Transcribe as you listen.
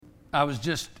I was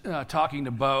just talking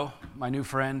to Bo, my new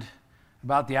friend,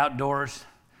 about the outdoors,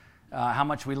 how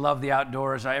much we love the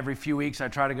outdoors. Every few weeks I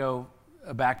try to go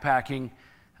backpacking.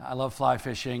 I love fly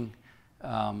fishing,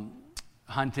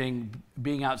 hunting,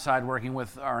 being outside working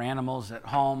with our animals at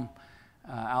home,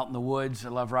 out in the woods. I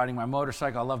love riding my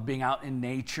motorcycle. I love being out in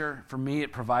nature. For me,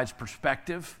 it provides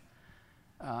perspective.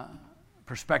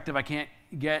 Perspective I can't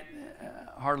get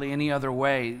hardly any other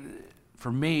way. For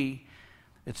me,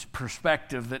 it's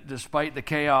perspective that despite the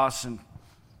chaos and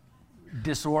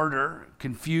disorder,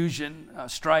 confusion,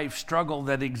 strife, struggle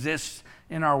that exists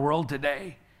in our world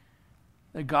today,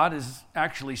 that God is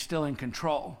actually still in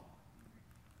control.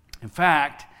 In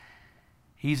fact,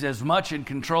 He's as much in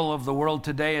control of the world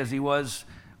today as He was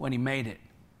when He made it.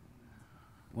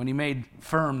 When He made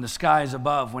firm the skies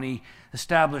above, when He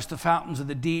established the fountains of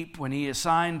the deep, when He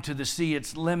assigned to the sea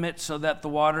its limits so that the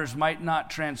waters might not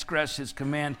transgress His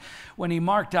command, when He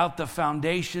marked out the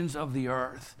foundations of the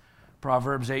earth.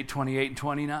 Proverbs 8:28 and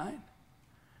 29.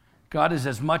 God is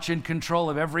as much in control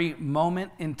of every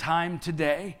moment in time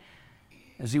today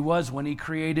as He was when He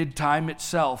created time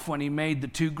itself, when He made the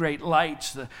two great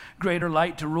lights, the greater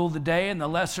light to rule the day and the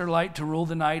lesser light to rule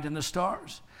the night and the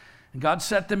stars. And God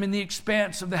set them in the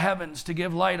expanse of the heavens to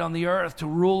give light on the earth, to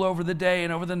rule over the day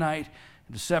and over the night,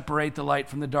 and to separate the light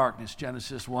from the darkness,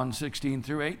 Genesis 1:16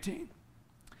 through 18.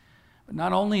 But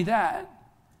not only that,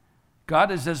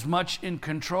 God is as much in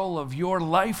control of your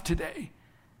life today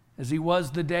as He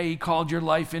was the day He called your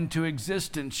life into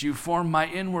existence. You formed my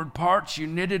inward parts. You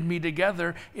knitted me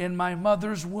together in my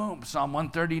mother's womb, Psalm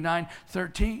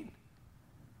 139:13.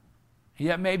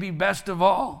 Yet maybe best of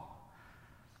all,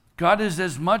 God is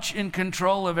as much in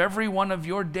control of every one of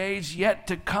your days yet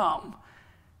to come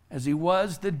as He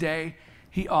was the day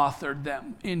He authored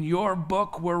them. In your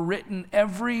book were written,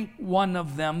 every one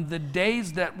of them, the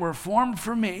days that were formed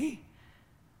for me,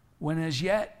 when as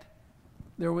yet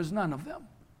there was none of them.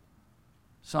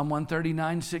 Psalm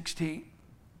 139:16.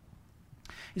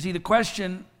 You see, the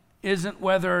question isn't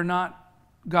whether or not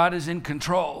God is in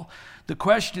control. The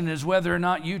question is whether or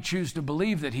not you choose to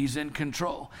believe that He's in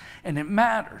control. And it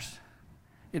matters.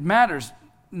 It matters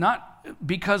not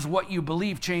because what you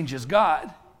believe changes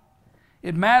God.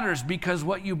 It matters because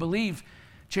what you believe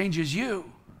changes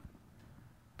you.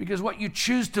 Because what you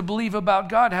choose to believe about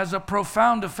God has a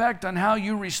profound effect on how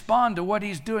you respond to what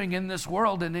He's doing in this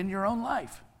world and in your own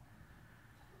life.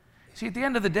 See, at the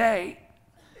end of the day,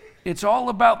 it's all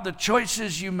about the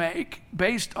choices you make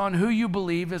based on who you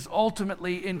believe is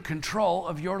ultimately in control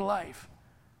of your life.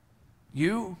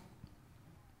 You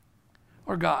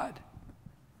or God.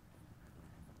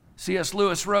 C.S.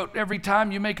 Lewis wrote, every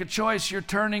time you make a choice, you're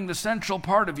turning the central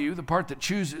part of you, the part that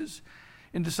chooses,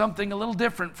 into something a little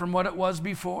different from what it was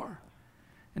before.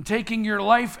 And taking your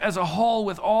life as a whole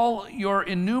with all your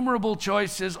innumerable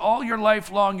choices, all your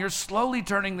life long, you're slowly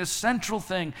turning this central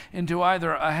thing into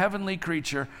either a heavenly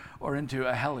creature or into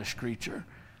a hellish creature.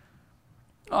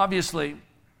 Obviously,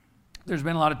 there's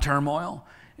been a lot of turmoil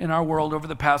in our world over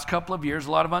the past couple of years,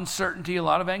 a lot of uncertainty, a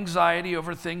lot of anxiety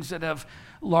over things that have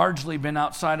largely been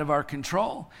outside of our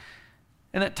control.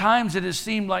 And at times it has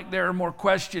seemed like there are more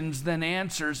questions than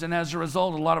answers, and as a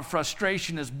result, a lot of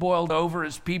frustration has boiled over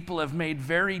as people have made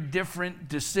very different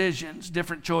decisions,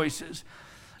 different choices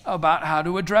about how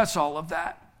to address all of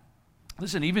that.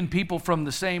 Listen, even people from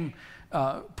the same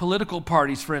political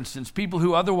parties, for instance, people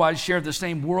who otherwise share the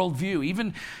same worldview,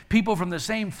 even people from the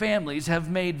same families have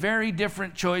made very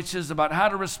different choices about how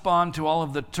to respond to all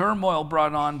of the turmoil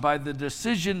brought on by the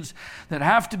decisions that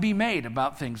have to be made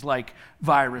about things like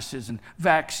viruses and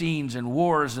vaccines and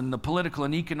wars and the political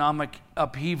and economic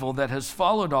upheaval that has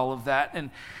followed all of that. And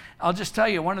I'll just tell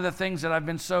you, one of the things that I've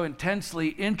been so intensely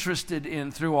interested in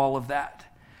through all of that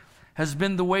has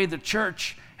been the way the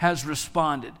church has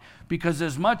responded. Because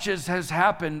as much as has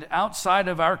happened outside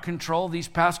of our control these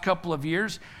past couple of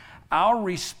years, our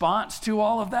response to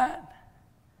all of that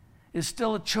is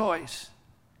still a choice.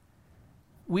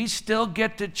 We still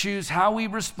get to choose how we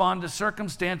respond to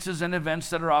circumstances and events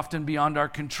that are often beyond our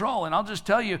control. And I'll just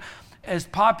tell you, as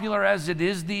popular as it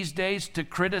is these days to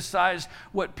criticize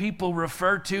what people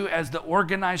refer to as the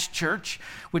organized church,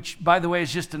 which, by the way,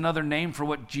 is just another name for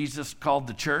what Jesus called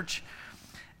the church,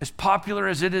 as popular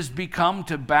as it has become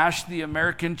to bash the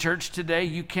American church today,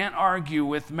 you can't argue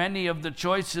with many of the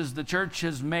choices the church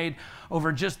has made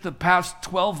over just the past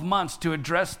 12 months to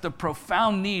address the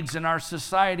profound needs in our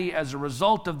society as a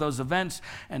result of those events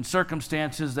and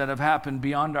circumstances that have happened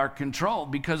beyond our control.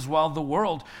 Because while the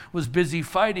world was busy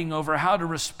fighting over how to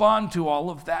respond to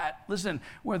all of that, listen,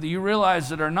 whether you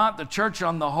realize it or not, the church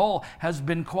on the whole has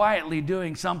been quietly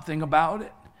doing something about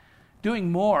it,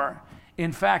 doing more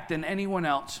in fact, than anyone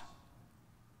else.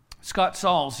 Scott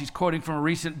Sauls, he's quoting from a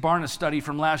recent Barna study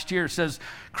from last year, says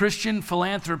Christian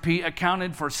philanthropy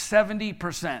accounted for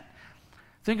 70%.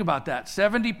 Think about that.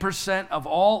 70% of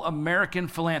all American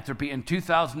philanthropy in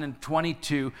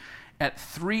 2022 at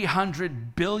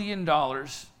 $300 billion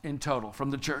in total from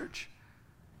the church.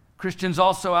 Christians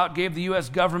also outgave the U.S.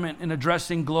 government in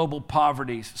addressing global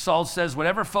poverty. Saul says,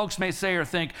 whatever folks may say or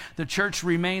think, the church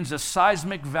remains a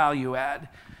seismic value add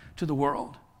to the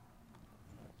world.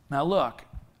 Now look,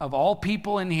 of all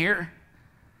people in here,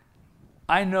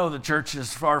 I know the church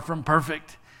is far from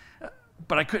perfect,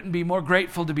 but I couldn't be more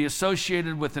grateful to be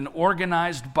associated with an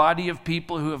organized body of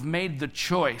people who have made the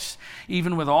choice,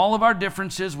 even with all of our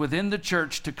differences within the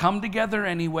church, to come together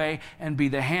anyway and be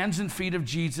the hands and feet of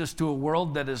Jesus to a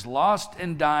world that is lost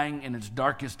and dying in its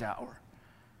darkest hour.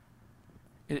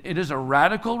 It is a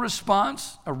radical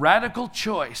response, a radical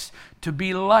choice to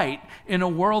be light in a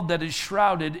world that is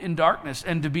shrouded in darkness.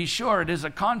 And to be sure, it is a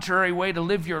contrary way to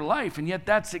live your life, and yet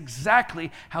that's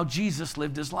exactly how Jesus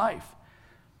lived his life.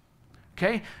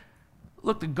 Okay?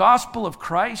 Look, the gospel of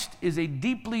Christ is a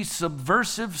deeply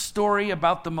subversive story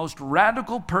about the most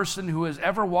radical person who has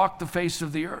ever walked the face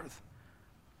of the earth.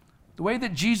 The way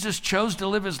that Jesus chose to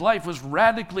live his life was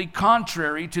radically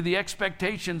contrary to the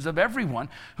expectations of everyone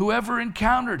who ever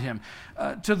encountered him.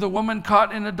 To the woman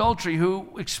caught in adultery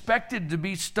who expected to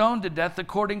be stoned to death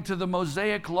according to the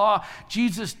Mosaic law,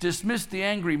 Jesus dismissed the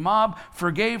angry mob,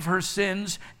 forgave her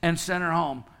sins, and sent her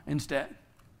home instead.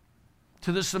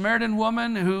 To the Samaritan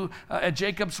woman who at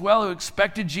Jacob's well, who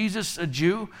expected Jesus, a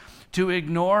Jew, to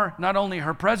ignore not only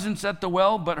her presence at the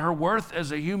well, but her worth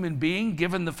as a human being,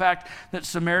 given the fact that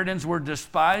Samaritans were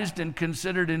despised and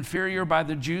considered inferior by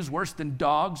the Jews, worse than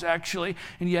dogs, actually.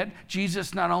 And yet,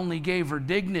 Jesus not only gave her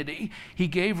dignity, he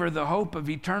gave her the hope of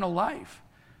eternal life.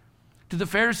 To the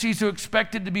Pharisees who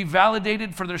expected to be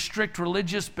validated for their strict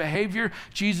religious behavior,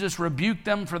 Jesus rebuked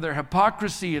them for their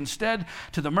hypocrisy instead.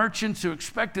 To the merchants who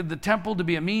expected the temple to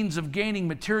be a means of gaining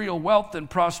material wealth and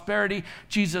prosperity,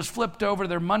 Jesus flipped over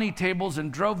their money tables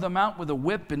and drove them out with a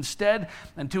whip instead.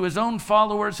 And to his own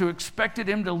followers who expected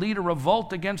him to lead a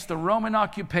revolt against the Roman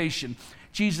occupation,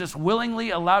 Jesus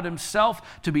willingly allowed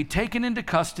himself to be taken into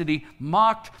custody,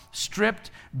 mocked,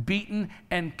 stripped, beaten,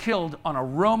 and killed on a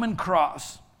Roman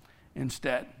cross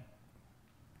instead.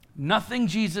 Nothing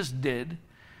Jesus did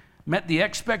met the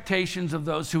expectations of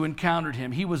those who encountered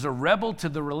him. He was a rebel to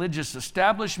the religious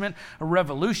establishment, a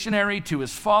revolutionary to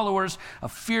his followers, a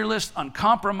fearless,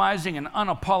 uncompromising, and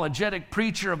unapologetic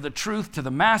preacher of the truth to the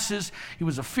masses. He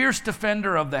was a fierce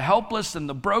defender of the helpless and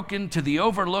the broken, to the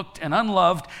overlooked and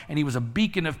unloved, and he was a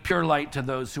beacon of pure light to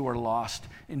those who are lost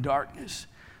in darkness.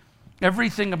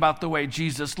 Everything about the way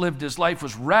Jesus lived his life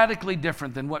was radically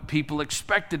different than what people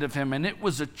expected of him, and it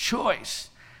was a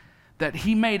choice that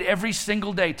he made every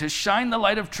single day to shine the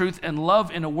light of truth and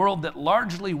love in a world that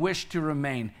largely wished to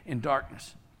remain in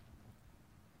darkness.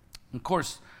 Of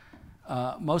course,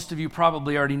 most of you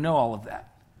probably already know all of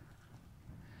that.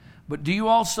 But do you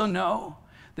also know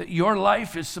that your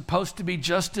life is supposed to be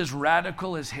just as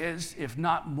radical as his, if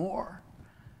not more?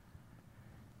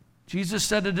 Jesus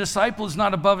said a disciple is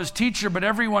not above his teacher, but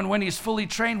everyone, when he's fully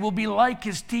trained, will be like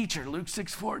his teacher, Luke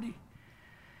 6:40.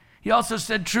 He also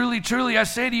said, truly, truly, I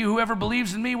say to you, whoever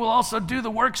believes in me will also do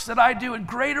the works that I do, and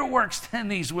greater works than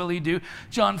these will he do.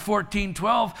 John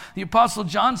 14:12. The Apostle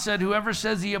John said, whoever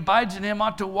says he abides in him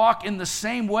ought to walk in the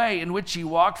same way in which he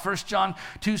walked. 1 John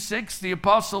 2:6. The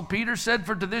Apostle Peter said,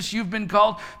 for to this you've been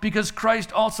called, because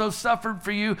Christ also suffered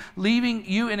for you, leaving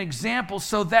you an example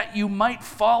so that you might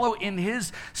follow in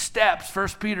his steps.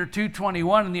 1 Peter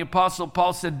 2:21. And the Apostle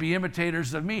Paul said, be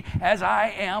imitators of me as I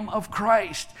am of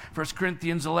Christ. 1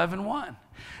 Corinthians 11:1.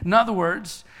 In other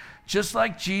words, just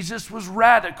like Jesus was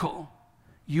radical,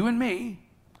 you and me,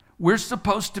 we're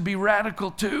supposed to be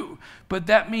radical too. But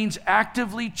that means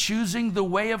actively choosing the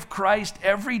way of Christ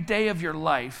every day of your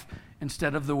life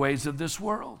instead of the ways of this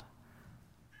world.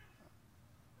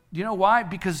 Do you know why?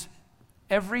 Because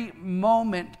every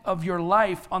moment of your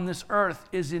life on this earth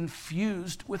is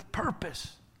infused with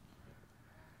purpose.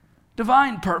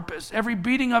 Divine purpose. Every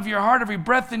beating of your heart, every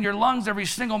breath in your lungs, every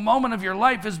single moment of your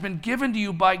life has been given to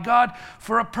you by God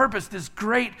for a purpose, this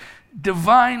great,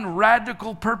 divine,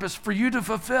 radical purpose for you to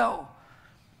fulfill.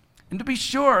 And to be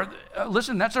sure,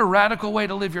 listen, that's a radical way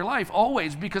to live your life,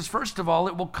 always, because first of all,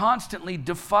 it will constantly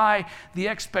defy the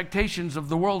expectations of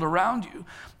the world around you.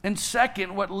 And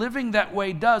second, what living that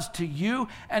way does to you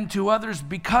and to others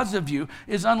because of you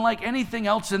is unlike anything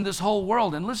else in this whole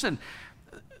world. And listen,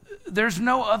 there's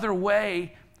no other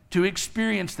way to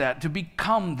experience that, to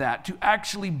become that, to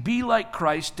actually be like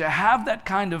Christ, to have that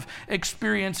kind of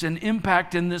experience and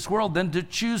impact in this world, than to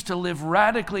choose to live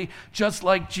radically just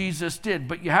like Jesus did.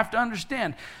 But you have to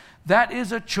understand, that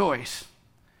is a choice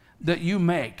that you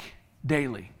make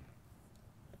daily.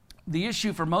 The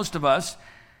issue for most of us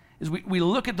is we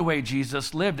look at the way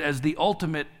Jesus lived as the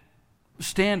ultimate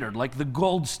standard, like the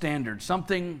gold standard,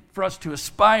 something for us to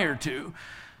aspire to,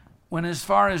 when as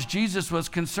far as Jesus was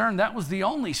concerned, that was the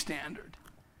only standard.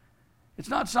 It's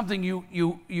not something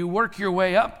you work your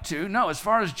way up to. No, as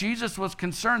far as Jesus was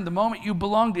concerned, the moment you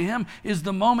belong to him is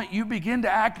the moment you begin to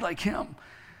act like him,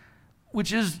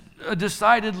 which is a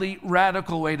decidedly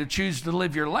radical way to choose to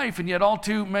live your life. And yet all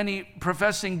too many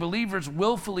professing believers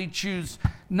willfully choose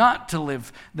not to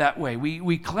live that way.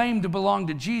 We claim to belong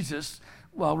to Jesus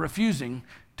while refusing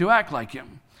to act like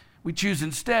him. We choose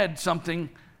instead something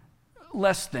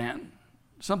less than,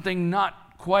 something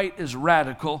not quite as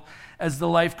radical as the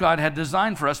life God had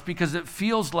designed for us, because it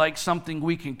feels like something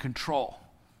we can control,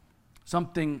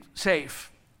 something safe,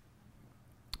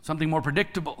 something more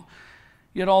predictable.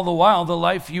 Yet all the while, the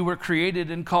life you were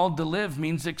created and called to live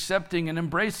means accepting and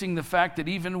embracing the fact that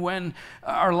even when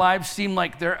our lives seem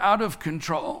like they're out of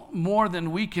control, more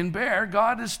than we can bear,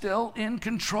 God is still in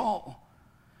control.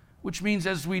 Which means,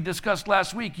 as we discussed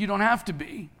last week, you don't have to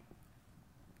be.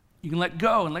 You can let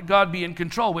go and let God be in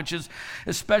control, which is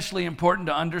especially important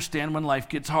to understand when life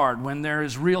gets hard, when there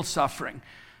is real suffering,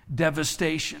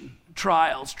 devastation,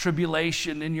 trials,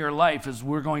 tribulation in your life, as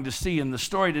we're going to see in the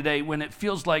story today, when it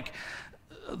feels like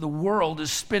the world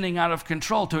is spinning out of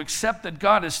control. To accept that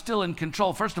God is still in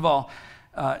control, first of all,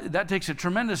 that takes a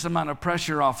tremendous amount of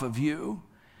pressure off of you.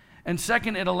 And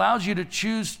second, it allows you to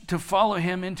choose to follow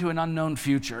him into an unknown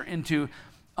future, into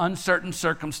uncertain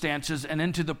circumstances, and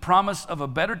into the promise of a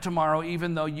better tomorrow,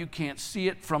 even though you can't see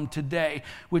it from today,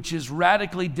 which is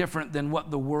radically different than what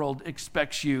the world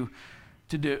expects you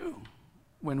to do.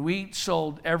 When we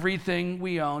sold everything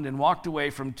we owned and walked away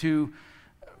from two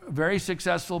very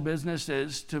successful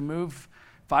businesses to move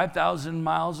 5,000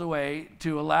 miles away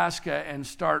to Alaska and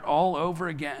start all over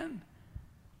again,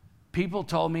 people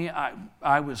told me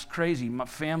I was crazy. My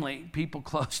family, people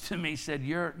close to me said,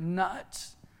 "You're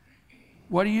nuts.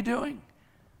 What are you doing?"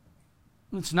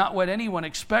 It's not what anyone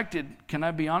expected. Can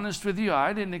I be honest with you?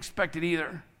 I didn't expect it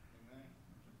either.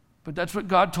 But that's what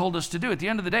God told us to do. At the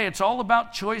end of the day, it's all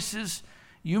about choices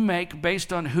you make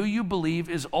based on who you believe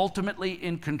is ultimately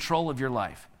in control of your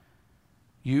life.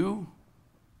 You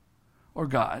or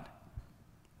God.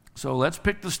 So let's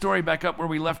pick the story back up where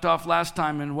we left off last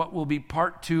time, in what will be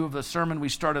part 2 of the sermon we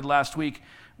started last week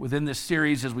within this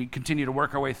series as we continue to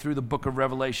work our way through the book of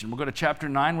Revelation. We'll go to chapter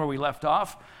 9 where we left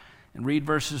off and read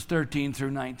verses 13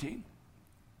 through 19.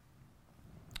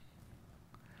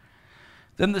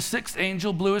 Then the 6th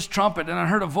angel blew his trumpet, and I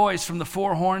heard a voice from the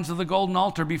 4 horns of the golden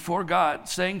altar before God,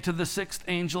 saying to the 6th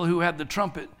angel who had the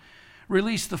trumpet,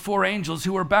 "Release the 4 angels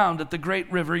who were bound at the great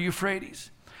river Euphrates."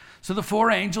 So the 4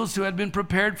 angels who had been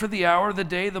prepared for the hour, the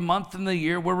day, the month, and the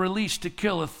year were released to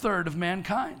kill 1/3 of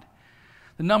mankind.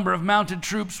 The number of mounted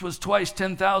troops was twice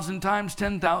 10,000 times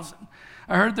 10,000.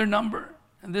 I heard their number,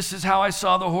 and this is how I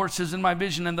saw the horses in my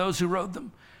vision and those who rode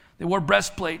them. They wore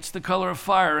breastplates the color of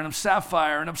fire and of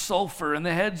sapphire and of sulfur, and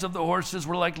the heads of the horses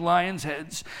were like lions'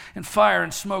 heads, and fire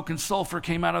and smoke and sulfur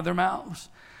came out of their mouths.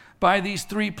 By these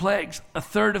 3 plagues,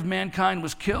 1/3 of mankind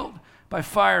was killed, by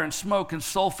fire and smoke and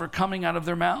sulfur coming out of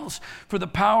their mouths. For the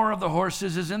power of the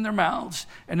horses is in their mouths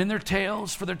and in their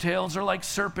tails, for their tails are like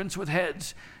serpents with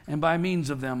heads, and by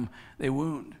means of them they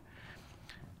wound.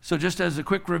 So just as a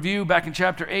quick review, back in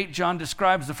chapter 8, John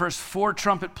describes the first 4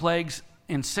 trumpet plagues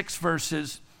in 6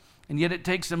 verses, and yet it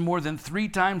takes him more than 3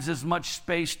 times as much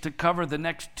space to cover the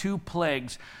next 2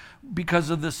 plagues because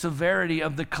of the severity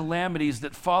of the calamities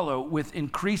that follow with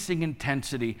increasing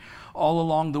intensity all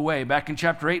along the way. Back in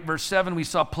chapter 8, verse 7, we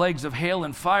saw plagues of hail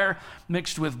and fire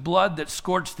mixed with blood that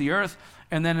scorched the earth.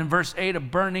 And then in verse 8, a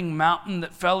burning mountain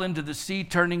that fell into the sea,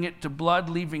 turning it to blood,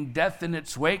 leaving death in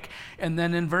its wake. And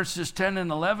then in verses 10 and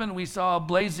 11, we saw a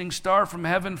blazing star from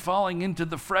heaven falling into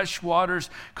the fresh waters,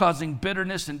 causing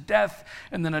bitterness and death.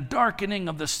 And then a darkening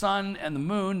of the sun and the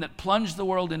moon that plunged the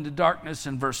world into darkness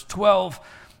in verse 12.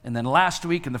 And then last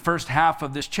week, in the first half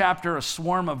of this chapter, a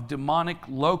swarm of demonic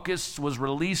locusts was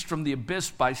released from the abyss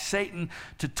by Satan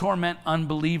to torment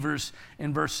unbelievers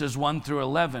in verses 1 through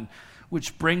 11,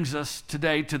 which brings us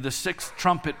today to the 6th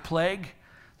trumpet plague,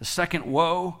 the second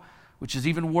woe, which is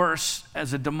even worse,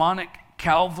 as a demonic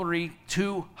cavalry,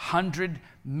 200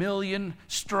 million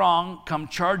strong, come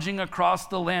charging across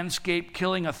the landscape,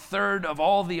 killing 1/3 of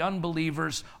all the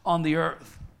unbelievers on the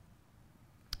earth.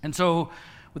 And so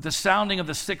With the sounding of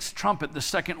the sixth trumpet, the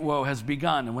second woe has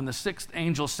begun. And when the sixth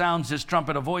angel sounds his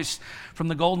trumpet, a voice from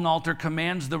the golden altar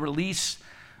commands the release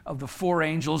of the four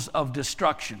angels of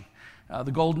destruction.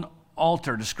 The golden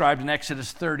altar, described in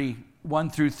Exodus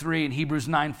 30:1-3 and Hebrews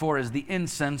 9:4, is the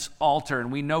incense altar.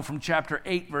 And we know from chapter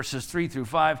 8, verses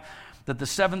 3-5, that the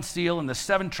seventh seal and the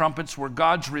seven trumpets were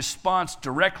God's response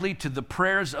directly to the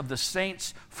prayers of the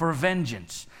saints for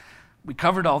vengeance. We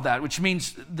covered all that, which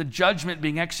means the judgment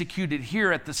being executed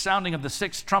here at the sounding of the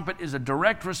sixth trumpet is a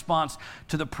direct response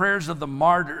to the prayers of the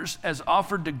martyrs as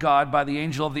offered to God by the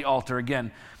angel of the altar.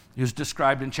 Again, it was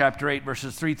described in chapter 8,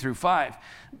 verses 3-5.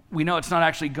 We know it's not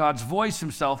actually God's voice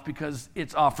himself because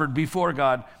it's offered before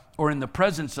God or in the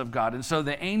presence of God. And so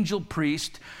the angel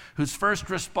priest, whose first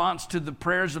response to the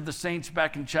prayers of the saints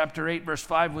back in chapter 8, verse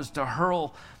 5, was to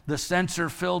hurl the censer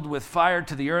filled with fire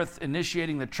to the earth,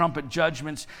 initiating the trumpet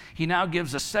judgments, he now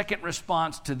gives a second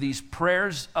response to these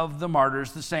prayers of the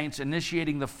martyrs, the saints,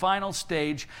 initiating the final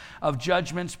stage of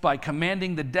judgments by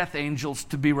commanding the death angels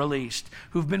to be released,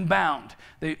 who've been bound.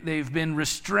 They've been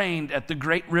restrained at the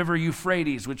great river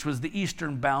Euphrates, which was the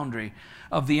eastern boundary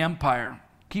of the empire.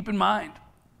 Keep in mind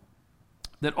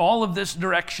that all of this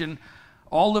direction,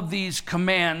 all of these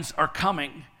commands are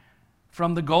coming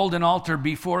from the golden altar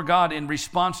before God in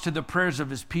response to the prayers of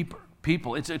his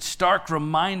people. It's a stark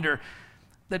reminder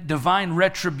that divine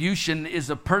retribution is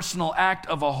a personal act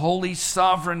of a holy,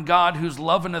 sovereign God whose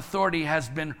love and authority has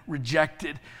been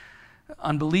rejected,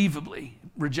 unbelievably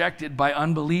rejected by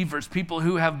unbelievers, people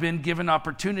who have been given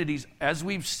opportunities, as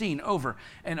we've seen over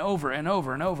and over and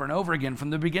over and over and over again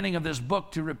from the beginning of this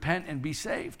book, to repent and be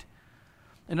saved.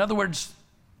 In other words,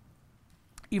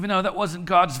 even though that wasn't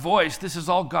God's voice, this is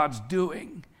all God's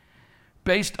doing,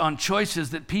 based on choices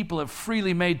that people have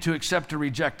freely made to accept or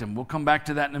reject him. We'll come back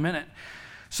to that in a minute.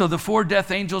 So the four death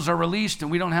angels are released,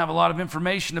 and we don't have a lot of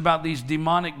information about these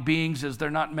demonic beings as they're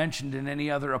not mentioned in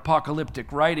any other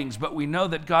apocalyptic writings, but we know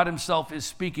that God himself is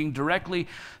speaking directly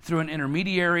through an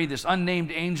intermediary, this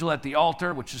unnamed angel at the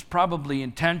altar, which is probably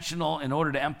intentional in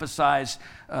order to emphasize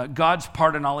God's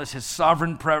part in all this, his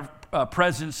sovereign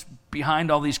presence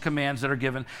behind all these commands that are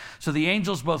given. So the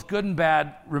angels, both good and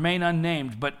bad, remain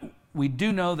unnamed, but we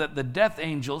do know that the death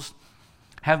angels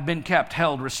have been kept,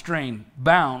 held, restrained,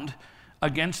 bound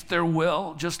against their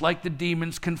will, just like the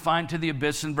demons confined to the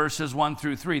abyss in verses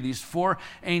 1-3. These four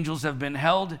angels have been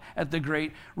held at the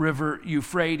great river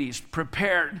Euphrates,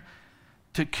 prepared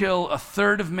to kill a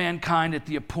third of mankind at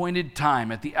the appointed time,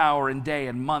 at the hour and day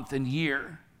and month and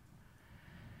year,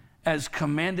 as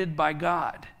commanded by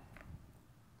God.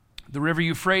 The river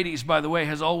Euphrates, by the way,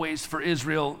 has always for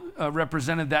Israel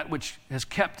represented that which has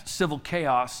kept civil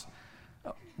chaos,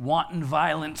 wanton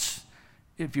violence,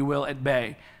 if you will, at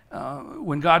bay.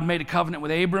 When God made a covenant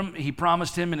with Abram, he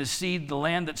promised him and his seed the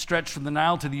land that stretched from the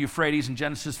Nile to the Euphrates in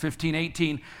Genesis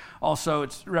 15:18. Also,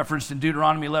 it's referenced in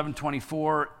Deuteronomy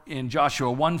 11:24, in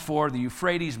Joshua 1:4. The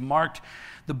Euphrates marked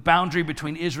the boundary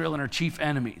between Israel and her chief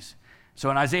enemies. So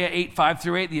in Isaiah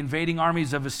 8:5-8, the invading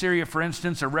armies of Assyria, for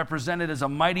instance, are represented as a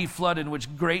mighty flood in which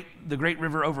the great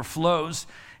river overflows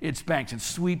its banks and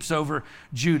sweeps over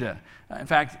Judah. In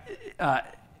fact,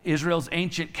 Israel's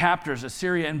ancient captors,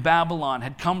 Assyria and Babylon,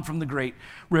 had come from the great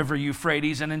river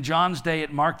Euphrates, and in John's day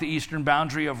it marked the eastern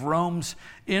boundary of Rome's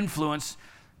influence,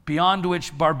 beyond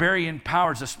which barbarian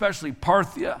powers, especially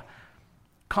Parthia,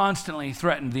 constantly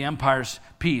threatened the empire's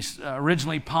peace.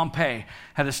 Originally, Pompey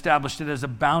had established it as a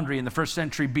boundary in the 1st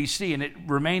century BC, and it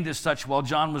remained as such while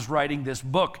John was writing this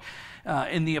book.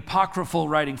 In the apocryphal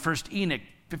writing, 1st Enoch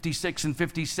 56 and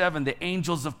 57, the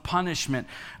angels of punishment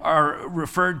are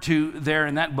referred to there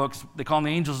in that book. They call them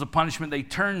the angels of punishment. They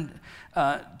turned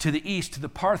to the east, to the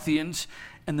Parthians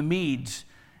and the Medes,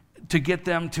 to get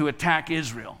them to attack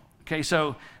Israel. Okay,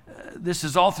 so this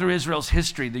is all through Israel's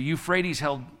history. The Euphrates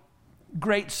held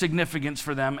great significance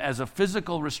for them as a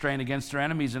physical restraint against their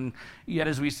enemies, and yet,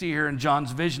 as we see here in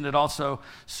John's vision, it also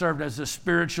served as a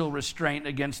spiritual restraint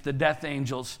against the death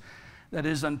angels. That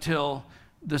is, until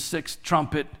the sixth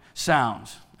trumpet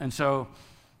sounds. And so,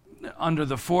 under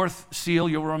the fourth seal,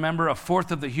 you'll remember a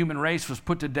fourth of the human race was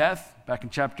put to death back in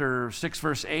chapter 6,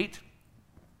 verse 8.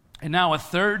 And now a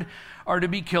third are to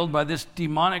be killed by this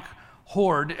demonic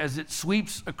horde as it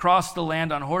sweeps across the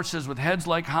land on horses with heads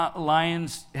like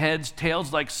lions' heads,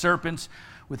 tails like serpents,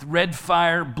 with red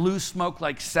fire, blue smoke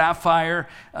like sapphire,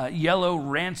 yellow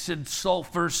rancid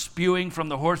sulfur spewing from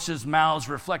the horses' mouths,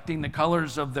 reflecting the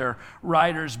colors of their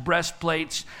riders'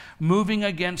 breastplates, moving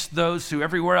against those who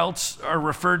everywhere else are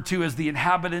referred to as the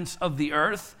inhabitants of the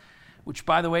earth, which,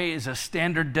 by the way, is a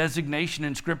standard designation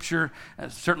in Scripture,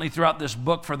 certainly throughout this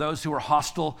book, for those who are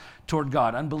hostile toward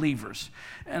God, unbelievers.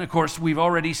 And of course, we've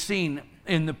already seen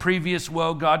in the previous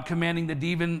woe, God commanding the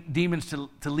demons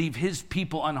to leave his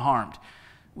people unharmed,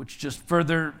 which just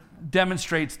further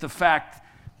demonstrates the fact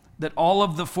that all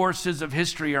of the forces of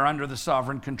history are under the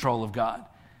sovereign control of God.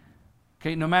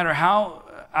 Okay, no matter how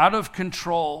out of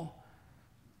control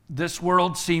this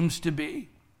world seems to be,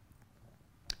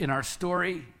 in our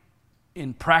story,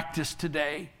 in practice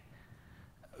today,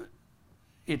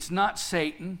 it's not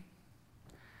Satan,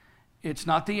 it's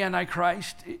not the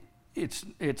Antichrist,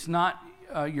 it's not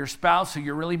your spouse who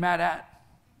you're really mad at,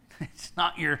 it's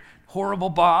not your horrible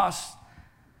boss,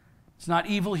 it's not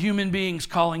evil human beings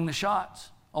calling the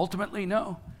shots. Ultimately,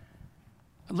 no.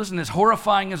 And listen, as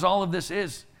horrifying as all of this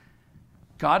is,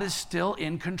 God is still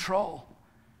in control.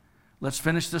 Let's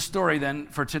finish the story then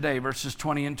for today, verses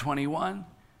 20 and 21.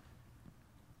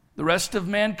 The rest of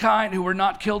mankind who were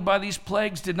not killed by these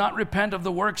plagues did not repent of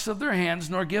the works of their hands,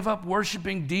 nor give up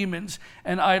worshiping demons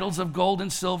and idols of gold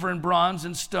and silver and bronze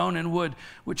and stone and wood,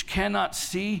 which cannot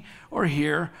see or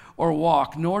hear or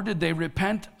walk, nor did they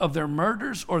repent of their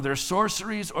murders or their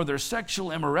sorceries or their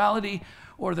sexual immorality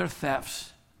or their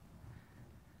thefts.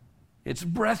 It's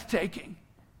breathtaking.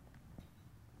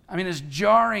 I mean, as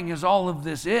jarring as all of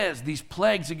this is, these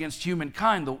plagues against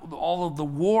humankind, all of the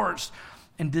wars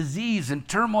and disease and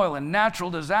turmoil and natural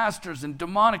disasters and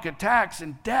demonic attacks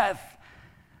and death.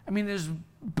 I mean, as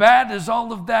bad as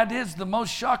all of that is, the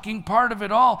most shocking part of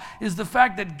it all is the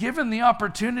fact that given the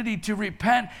opportunity to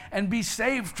repent and be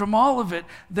saved from all of it,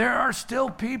 there are still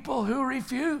people who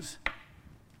refuse.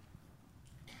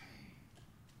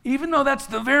 Even though that's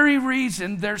the very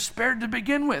reason they're spared to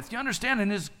begin with. You understand, in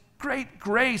his great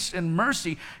grace and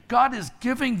mercy, God is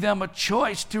giving them a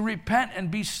choice to repent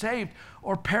and be saved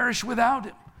or perish without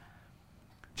him.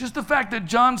 Just the fact that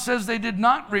John says they did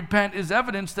not repent is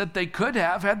evidence that they could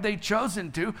have had they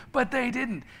chosen to, but they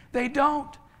didn't. They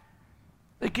don't.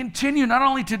 They continue not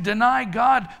only to deny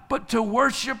God, but to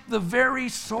worship the very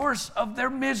source of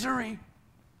their misery.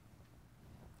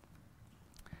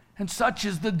 And such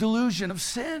is the delusion of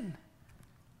sin.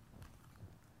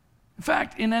 In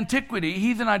fact, in antiquity,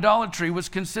 heathen idolatry was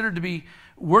considered to be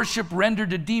worship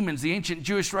rendered to demons. The ancient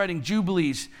Jewish writing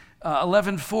Jubilees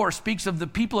 11:4 speaks of the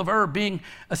people of Ur being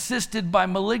assisted by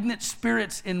malignant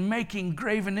spirits in making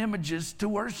graven images to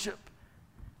worship.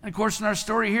 And of course, in our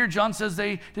story here, John says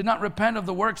they did not repent of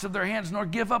the works of their hands, nor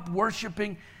give up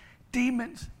worshiping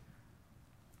demons,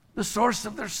 the source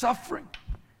of their suffering.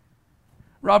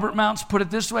 Robert Mounce put it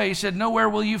this way. He said, "Nowhere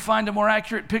will you find a more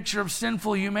accurate picture of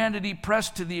sinful humanity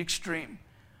pressed to the extreme.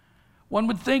 One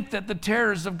would think that the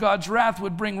terrors of God's wrath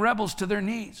would bring rebels to their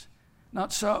knees.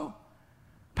 Not so.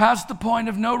 Past the point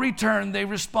of no return, they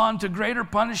respond to greater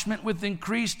punishment with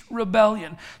increased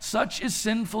rebellion. Such is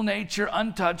sinful nature,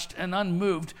 untouched and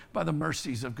unmoved by the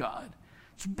mercies of God."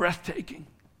 It's breathtaking.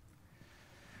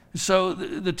 So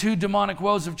the two demonic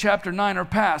woes of chapter 9 are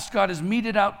past. God has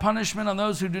meted out punishment on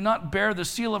those who do not bear the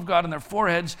seal of God on their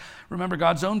foreheads. Remember,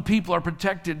 God's own people are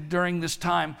protected during this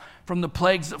time from the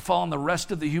plagues that fall on the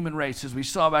rest of the human race, as we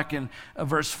saw back in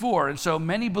verse 4. And so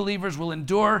many believers will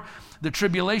endure the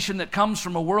tribulation that comes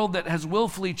from a world that has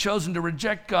willfully chosen to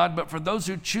reject God. But for those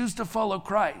who choose to follow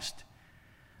Christ,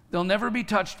 they'll never be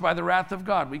touched by the wrath of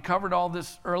God. We covered all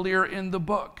this earlier in the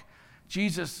book.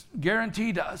 Jesus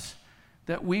guaranteed us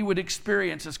that we would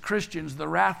experience as Christians the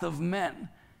wrath of men.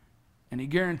 And he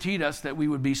guaranteed us that we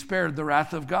would be spared the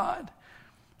wrath of God.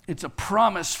 It's a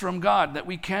promise from God that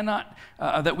we can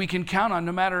count on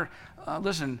no matter, no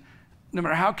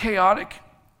matter how chaotic,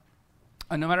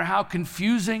 no matter how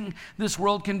confusing this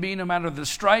world can be, no matter the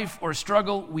strife or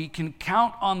struggle, we can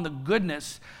count on the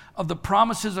goodness of the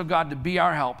promises of God to be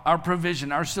our help, our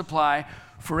provision, our supply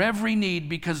for every need,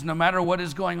 because no matter what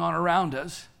is going on around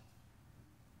us,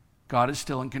 God is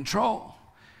still in control.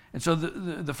 And so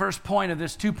the first point of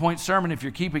this two-point sermon, if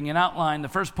you're keeping an outline, the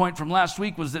first point from last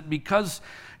week was that because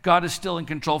God is still in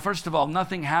control, first of all,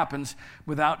 nothing happens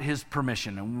without his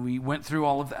permission. And we went through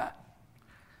all of that.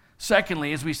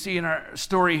 Secondly, as we see in our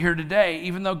story here today,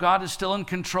 even though God is still in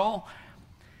control,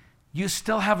 you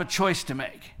still have a choice to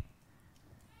make.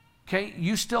 Okay?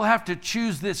 You still have to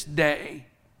choose this day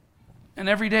and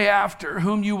every day after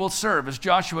whom you will serve, as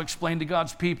Joshua explained to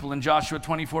God's people in Joshua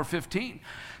 24:15.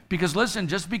 Because listen,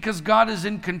 just because God is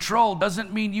in control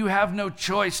doesn't mean you have no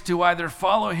choice to either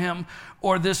follow him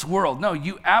or this world. No,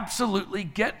 you absolutely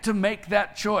get to make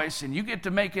that choice, and you get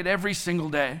to make it every single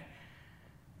day.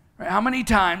 Right? How many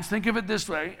times, think of it this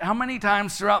way, how many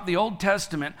times throughout the Old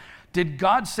Testament did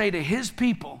God say to his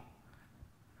people,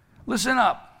 listen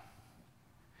up,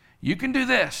 You can do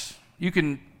this. You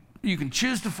can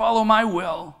choose to follow my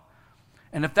will.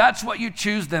 And if that's what you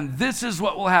choose, then this is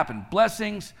what will happen.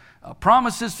 Blessings,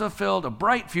 promises fulfilled, a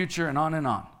bright future, and on and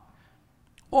on.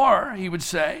 Or, he would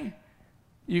say,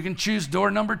 you can choose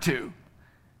door number 2.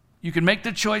 You can make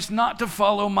the choice not to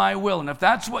follow my will. And if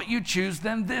that's what you choose,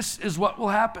 then this is what will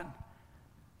happen.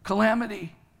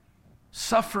 Calamity,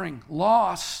 suffering,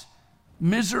 loss,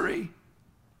 misery.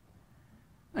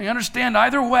 Now, you understand,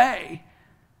 either way,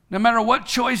 no matter what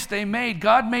choice they made,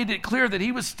 God made it clear that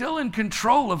he was still in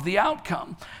control of the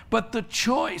outcome. But the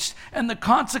choice and the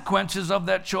consequences of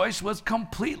that choice was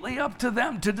completely up to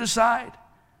them to decide.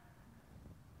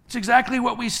 It's exactly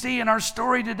what we see in our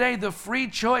story today, the free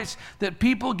choice that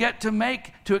people get to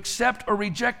make to accept or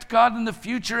reject God in the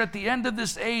future at the end of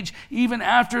this age, even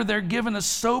after they're given a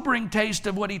sobering taste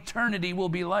of what eternity will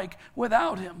be like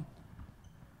without him.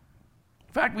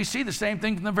 In fact, we see the same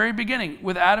thing from the very beginning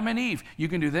with Adam and Eve. You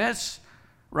can do this,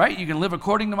 right? You can live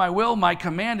according to my will, my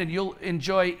command, and you'll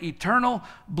enjoy eternal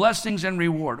blessings and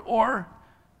reward. Or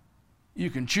you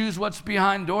can choose what's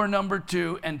behind door number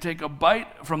 2 and take a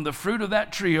bite from the fruit of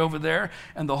that tree over there,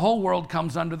 and the whole world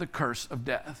comes under the curse of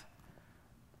death.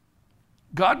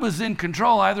 God was in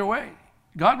control either way.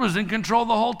 God was in control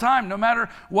the whole time, no matter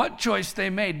what choice they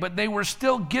made, but they were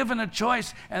still given a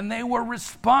choice, and they were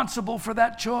responsible for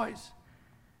that choice.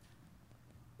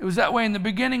 It was that way in the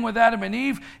beginning with Adam and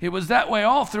Eve. It was that way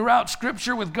all throughout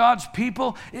Scripture with God's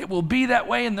people. It will be that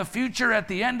way in the future at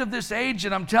the end of this age.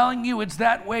 And I'm telling you, it's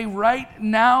that way right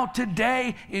now,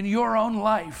 today, in your own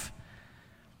life.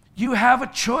 You have a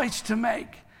choice to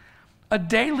make, a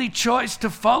daily choice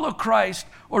to follow Christ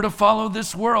or to follow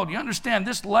this world. You understand,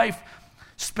 this life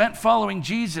spent following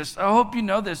Jesus, I hope you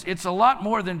know this, it's a lot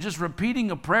more than just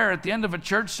repeating a prayer at the end of a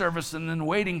church service and then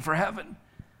waiting for heaven.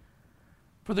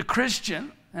 For the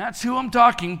Christian, that's who I'm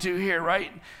talking to here, right?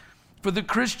 For the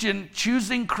Christian,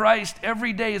 choosing Christ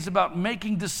every day is about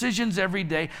making decisions every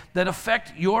day that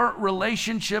affect your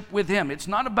relationship with him. It's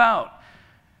not about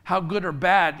how good or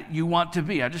bad you want to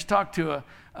be. I just talked to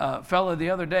a fellow the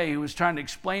other day who was trying to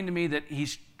explain to me that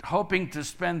he's hoping to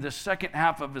spend the second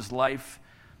half of his life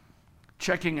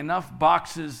checking enough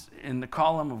boxes in the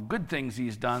column of good things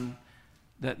he's done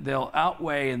that they'll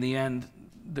outweigh in the end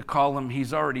the column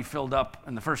he's already filled up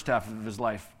in the first half of his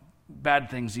life, bad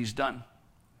things he's done.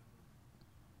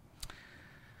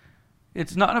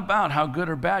 It's not about how good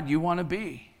or bad you want to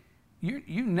be. You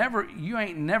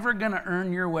ain't never going to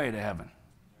earn your way to heaven.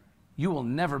 You will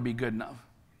never be good enough,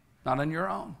 not on your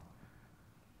own.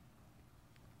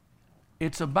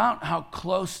 It's about how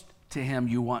close to him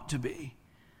you want to be.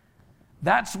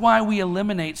 That's why we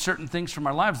eliminate certain things from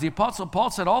our lives. The Apostle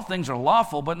Paul said all things are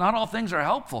lawful, but not all things are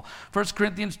helpful. 1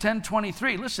 Corinthians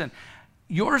 10:23. Listen,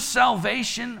 your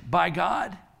salvation by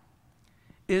God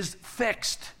is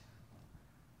fixed.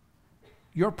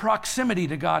 Your proximity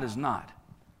to God is not.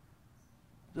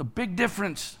 The big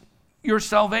difference. Your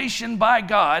salvation by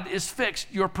God is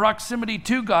fixed. Your proximity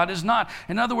to God is not.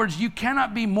 In other words, you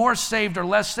cannot be more saved or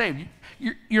less saved.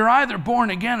 You're either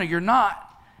born again or you're not.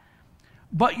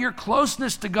 But your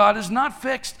closeness to God is not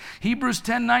fixed. Hebrews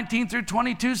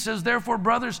 10:19-22 says, therefore,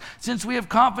 brothers, since we have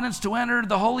confidence to enter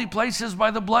the holy places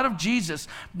by the blood of Jesus,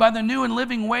 by the new and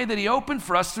living way that he opened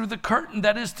for us through the curtain,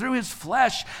 that is through his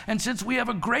flesh, and since we have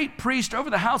a great priest over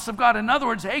the house of God. In other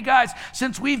words, hey guys,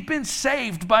 since we've been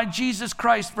saved by Jesus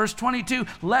Christ, verse 22,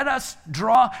 let us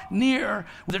draw near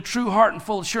with a true heart and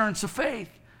full assurance of faith.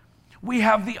 We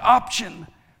have the option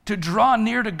to draw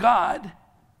near to God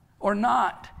or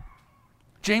not.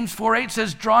 James 4:8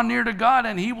 says, draw near to God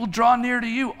and he will draw near to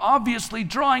you. Obviously,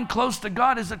 drawing close to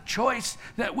God is a choice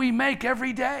that we make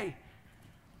every day.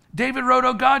 David wrote,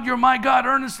 O God, you're my God.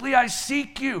 Earnestly I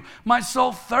seek you. My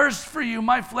soul thirsts for you.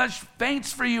 My flesh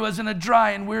faints for you as in a dry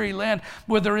and weary land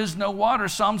where there is no water.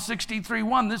 Psalm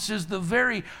 63:1. This is the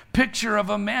very picture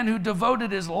of a man who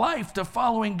devoted his life to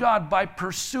following God by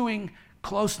pursuing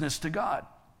closeness to God.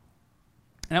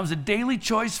 And that was a daily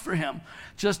choice for him,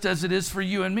 just as it is for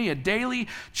you and me, a daily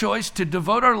choice to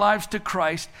devote our lives to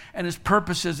Christ and his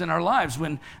purposes in our lives.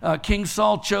 When King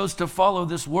Saul chose to follow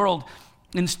this world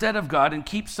instead of God and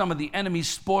keep some of the enemy's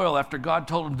spoil after God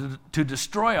told him to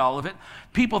destroy all of it,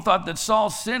 people thought that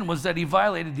Saul's sin was that he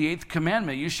violated the 8th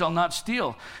commandment, you shall not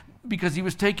steal, because he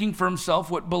was taking for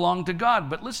himself what belonged to God.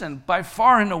 But listen, by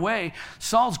far and away,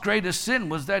 Saul's greatest sin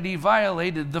was that he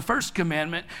violated the 1st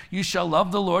commandment, you shall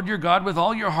love the Lord your God with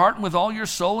all your heart and with all your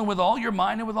soul and with all your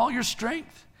mind and with all your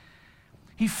strength.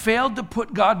 He failed to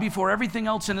put God before everything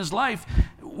else in his life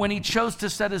when he chose to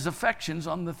set his affections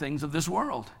on the things of this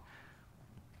world.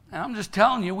 And I'm just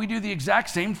telling you, we do the exact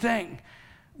same thing.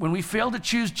 when we fail to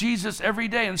choose Jesus every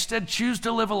day, instead choose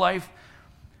to live a life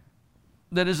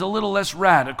that is a little less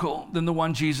radical than the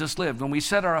one Jesus lived, when we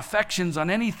set our affections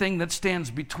on anything that stands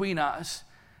between us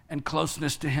and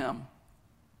closeness to him.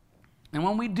 And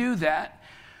when we do that,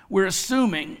 we're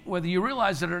assuming, whether you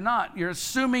realize it or not, you're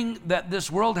assuming that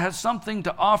this world has something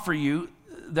to offer you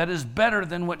that is better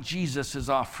than what Jesus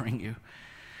is offering you.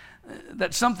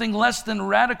 That something less than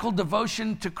radical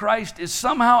devotion to Christ is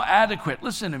somehow adequate.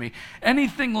 Listen to me.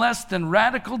 Anything less than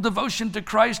radical devotion to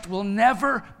Christ will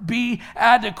never be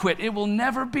adequate. It will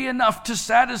never be enough to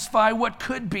satisfy what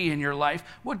could be in your life,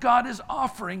 what God is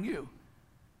offering you.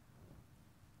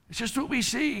 It's just what we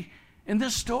see in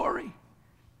this story.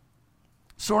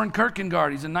 Søren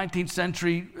Kierkegaard, he's a 19th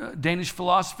century Danish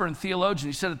philosopher and theologian.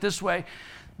 He said it this way: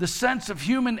 the sense of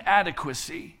human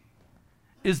adequacy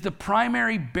is the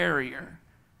primary barrier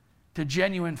to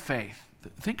genuine faith.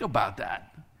 Think about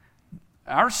that.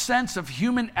 Our sense of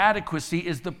human adequacy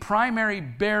is the primary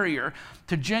barrier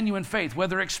to genuine faith.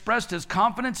 Whether expressed as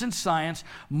confidence in science,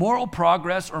 moral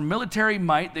progress, or military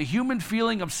might, the human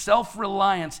feeling of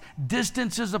self-reliance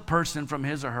distances a person from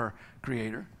his or her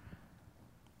Creator.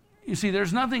 You see,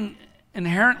 there's nothing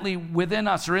inherently within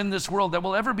us or in this world that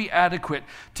will ever be adequate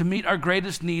to meet our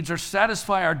greatest needs or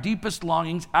satisfy our deepest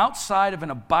longings outside of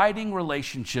an abiding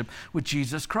relationship with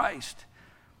Jesus Christ.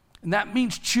 And that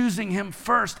means choosing him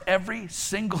first every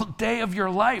single day of your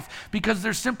life, because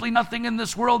there's simply nothing in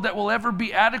this world that will ever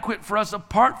be adequate for us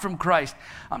apart from Christ.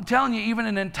 I'm telling you, even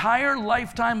an entire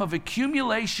lifetime of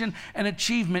accumulation and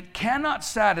achievement cannot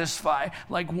satisfy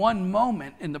like one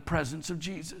moment in the presence of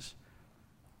Jesus.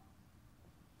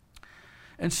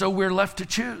 And so we're left to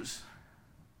choose.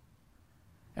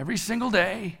 Every single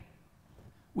day,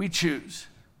 we choose.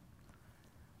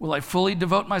 Will I fully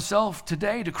devote myself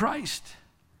today to Christ?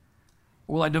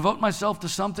 Or will I devote myself to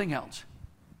something else?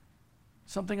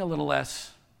 Something a little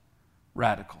less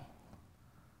radical.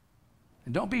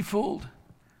 And don't be fooled.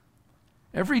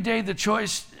 Every day the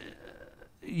choice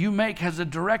you make has a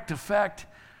direct effect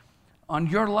on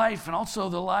your life and also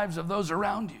the lives of those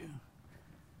around you.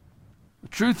 The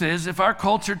truth is, if our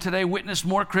culture today witnessed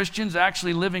more Christians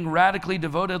actually living radically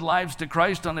devoted lives to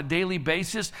Christ on a daily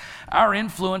basis, our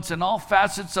influence in all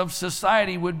facets of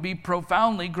society would be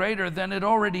profoundly greater than it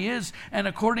already is. And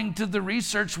according to the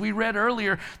research we read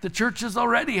earlier, the church is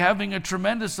already having a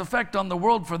tremendous effect on the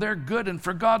world for their good and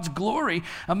for God's glory.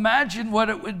 Imagine what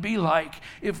it would be like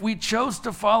if we chose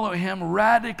to follow him,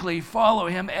 radically follow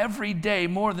him every day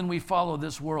more than we follow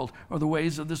this world or the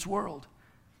ways of this world.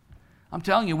 I'm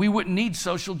telling you, we wouldn't need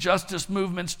social justice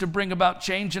movements to bring about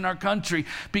change in our country,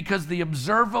 because the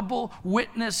observable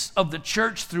witness of the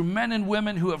church through men and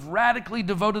women who have radically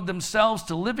devoted themselves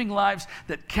to living lives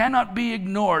that cannot be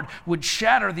ignored would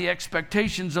shatter the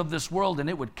expectations of this world, and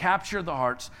it would capture the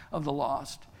hearts of the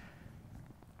lost.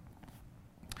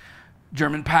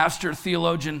 German pastor,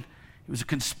 theologian, he was a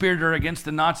conspirator against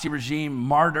the Nazi regime,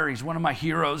 martyr. He's one of my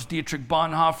heroes, Dietrich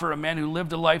Bonhoeffer, a man who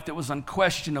lived a life that was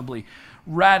unquestionably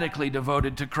radically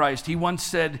devoted to Christ. He once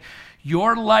said,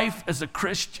 "Your life as a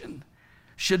Christian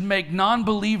should make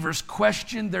non-believers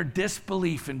question their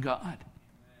disbelief in God."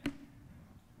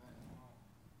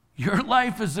 Your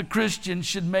life as a Christian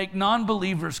should make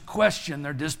non-believers question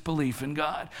their disbelief in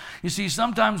God. You see,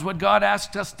 sometimes what God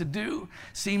asks us to do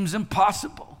seems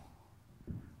impossible,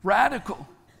 radical.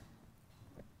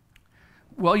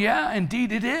 Well, yeah,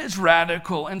 indeed it is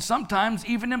radical and sometimes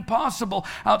even impossible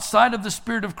outside of the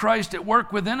Spirit of Christ at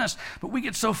work within us. But we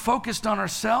get so focused on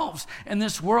ourselves in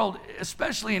this world,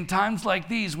 especially in times like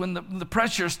these when the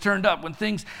pressure's turned up, when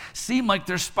things seem like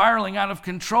they're spiraling out of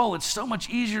control. It's so much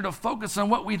easier to focus on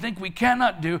what we think we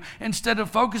cannot do instead of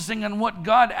focusing on what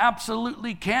God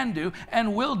absolutely can do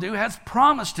and will do, has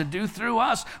promised to do through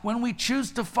us when we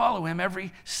choose to follow him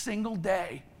every single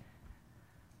day.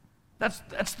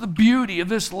 That's the beauty of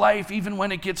this life, even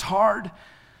when it gets hard.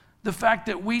 The fact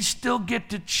that we still get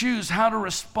to choose how to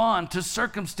respond to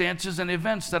circumstances and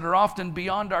events that are often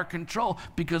beyond our control,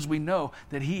 because we know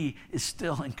that he is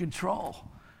still in control.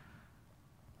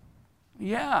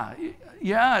 Yeah,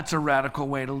 it's a radical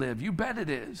way to live. You bet it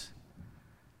is.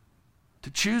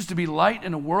 To choose to be light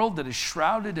in a world that is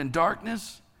shrouded in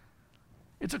darkness,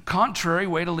 it's a contrary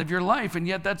way to live your life, and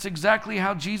yet that's exactly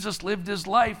how Jesus lived his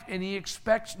life, and he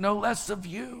expects no less of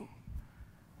you.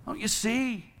 Don't you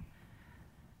see?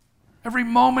 Every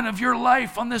moment of your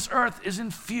life on this earth is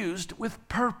infused with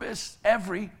purpose,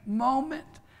 every moment.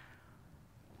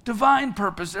 Divine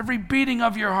purpose, every beating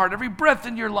of your heart, every breath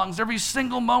in your lungs, every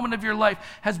single moment of your life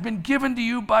has been given to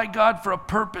you by God for a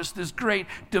purpose, this great,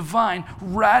 divine,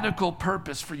 radical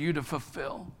purpose for you to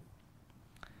fulfill.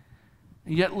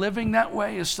 And yet living that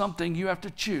way is something you have to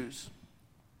choose.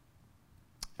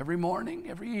 Every morning,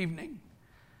 every evening,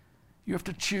 you have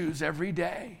to choose every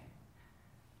day.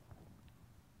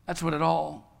 That's what it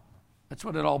all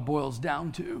boils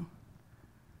down to.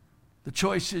 The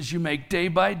choices you make day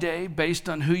by day based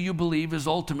on who you believe is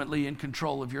ultimately in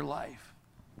control of your life.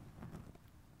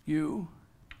 You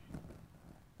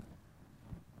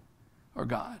or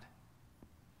God.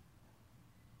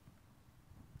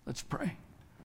 Let's pray.